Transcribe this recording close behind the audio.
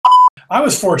I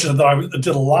was fortunate that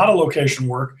did a lot of location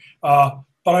work, but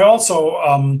I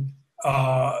also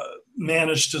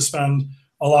managed to spend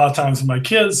a lot of times with my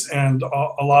kids, and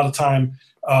a lot of time,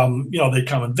 they'd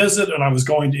come and visit, and I was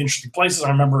going to interesting places.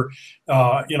 I remember,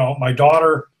 my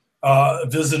daughter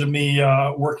visited me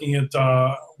working at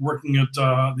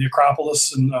the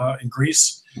Acropolis in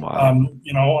Greece, Wow.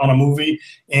 on a movie,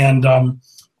 and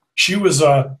she was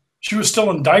still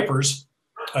in diapers.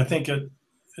 I think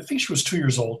she was 2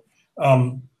 years old,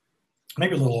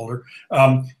 maybe a little older.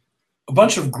 A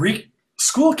bunch of Greek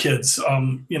school kids, a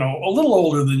little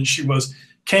older than she was,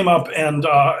 came up, and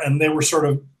they were sort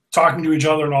of talking to each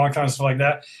other and all that kind of stuff like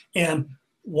that. And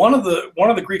one of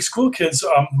the Greek school kids,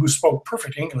 who spoke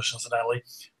perfect English, incidentally,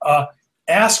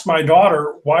 asked my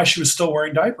daughter why she was still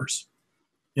wearing diapers.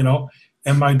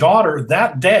 And my daughter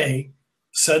that day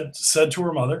said to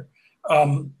her mother,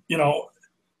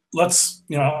 let's,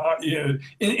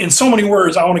 in so many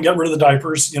words, I want to get rid of the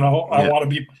diapers. I want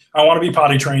to be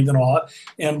potty trained and all that.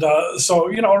 And so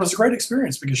it was a great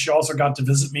experience, because she also got to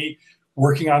visit me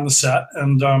working on the set,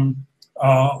 and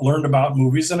learned about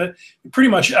movies, and it pretty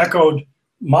much echoed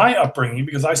my upbringing,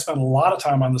 because I spent a lot of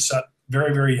time on the set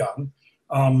very, very young.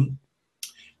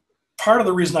 Part of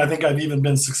the reason I think I've even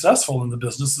been successful in the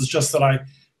business is just that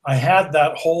I had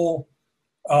that whole,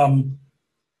 I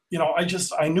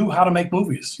knew how to make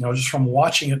movies, just from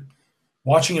watching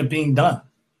it being done.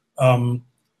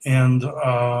 And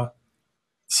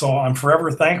so I'm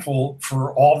forever thankful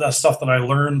for all that stuff that I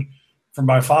learned from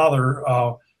my father,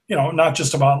 not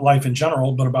just about life in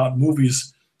general, but about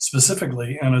movies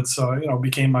specifically. And it's,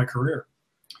 became my career.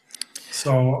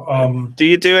 So, do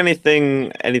you do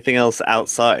anything else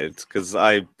outside? Because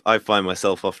I find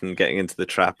myself often getting into the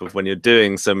trap of, when you're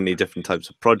doing so many different types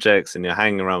of projects and you're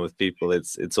hanging around with people,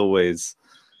 it's always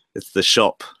the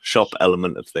shop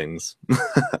element of things.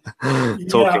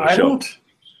 Talking shop.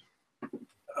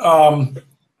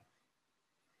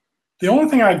 The only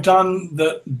thing I've done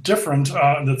different,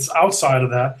 that's outside of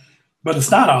that, but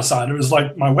it's not outside. It was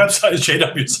like my website is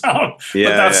JW Sound. Yeah,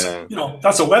 but that's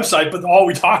that's a website, but all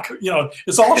we talk,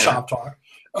 it's all shop talk.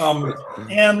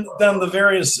 And then the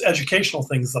various educational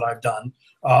things that I've done.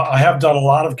 I have done a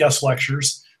lot of guest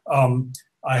lectures.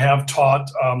 I have taught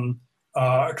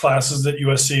classes at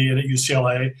USC and at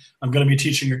UCLA. I'm going to be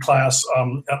teaching a class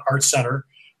at Art Center.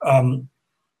 But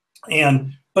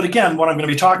again, what I'm going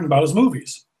to be talking about is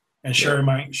movies and sharing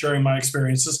my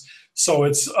experiences. So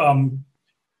it's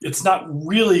not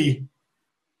really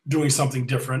doing something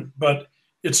different, but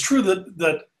it's true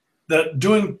that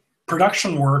doing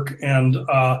production work and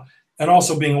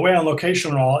also being away on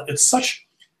location and all, it's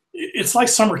like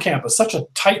summer camp. It's such a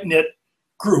tight-knit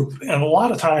group, and a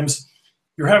lot of times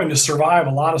you're having to survive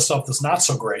a lot of stuff that's not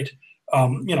so great.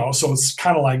 So it's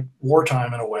kind of like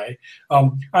wartime in a way.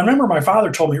 I remember my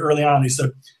father told me early on, he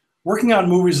said, working on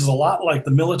movies is a lot like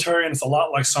the military, and it's a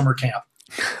lot like summer camp.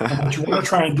 And what you want to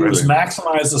try and do is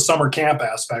maximize the summer camp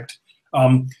aspect,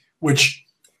 which,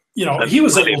 he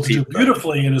was able to do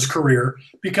beautifully in his career,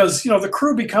 because, the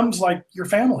crew becomes like your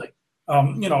family,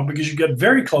 because you get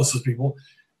very close with people,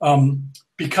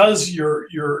 because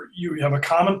you have a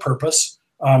common purpose.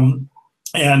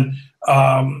 And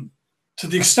to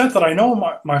the extent that I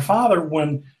know my father,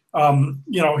 when,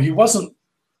 he wasn't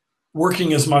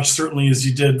working as much, certainly, as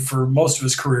he did for most of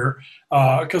his career,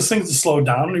 because things had slowed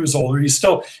down and he was older. He's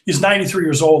 93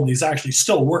 years old, and he's actually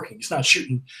still working. He's not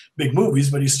shooting big movies,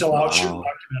 but he's still out shooting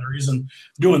documentaries and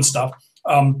doing stuff.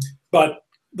 But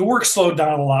the work slowed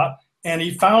down a lot, and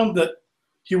he found that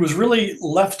he was really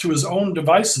left to his own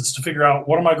devices to figure out,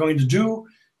 what am I going to do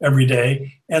every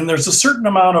day? And there's a certain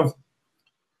amount of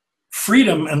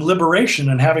freedom and liberation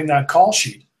in having that call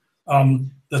sheet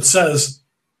that says,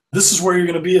 this is where you're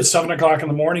going to be at 7 o'clock in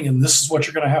the morning, and this is what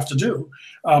you're going to have to do.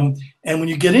 And when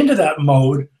you get into that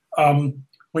mode,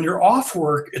 when you're off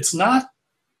work, it's not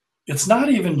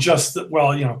even just that,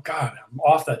 God, I'm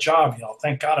off that job.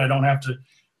 Thank God I don't have to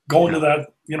go into that,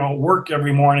 work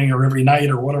every morning or every night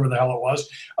or whatever the hell it was.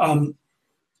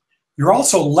 You're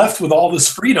also left with all this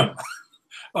freedom.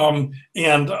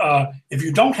 If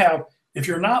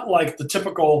you're not like the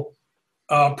typical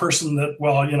person that,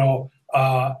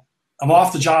 I'm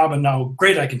off the job and now,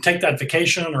 great, I can take that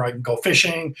vacation, or I can go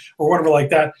fishing or whatever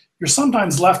like that, you're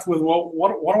sometimes left with, well,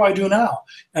 what do I do now?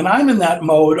 And I'm in that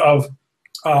mode of,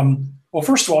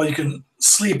 first of all, you can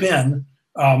sleep in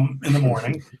the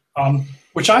morning,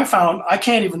 which I found I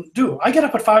can't even do. I get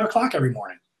up at 5 o'clock every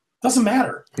morning. Doesn't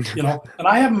matter, and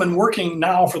I haven't been working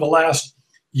now for the last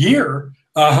year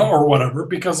or whatever,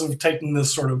 because of taking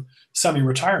this sort of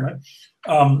semi-retirement.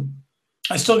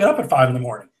 I still get up at 5 in the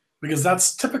morning, because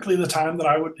that's typically the time that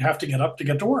I would have to get up to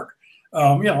get to work.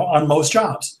 on most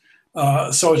jobs.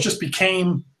 So it just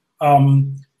became,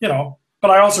 but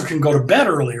I also can go to bed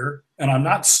earlier, and I'm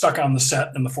not stuck on the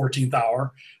set in the 14th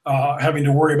hour, having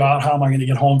to worry about how am I going to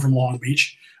get home from Long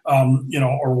Beach,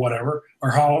 or whatever,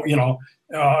 or how,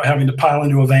 having to pile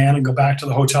into a van and go back to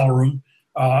the hotel room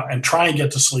and try and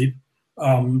get to sleep,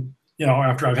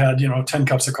 after I've had, 10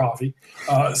 cups of coffee.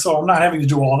 So I'm not having to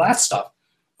do all that stuff.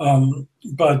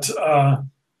 But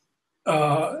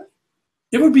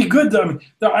it would be good.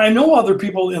 I know other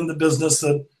people in the business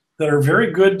that are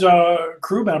very good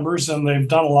crew members, and they've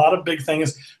done a lot of big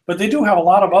things, but they do have a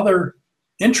lot of other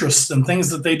interests and things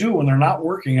that they do when they're not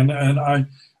working. And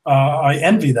I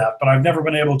envy that, but I've never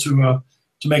been able to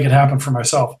make it happen for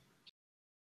myself.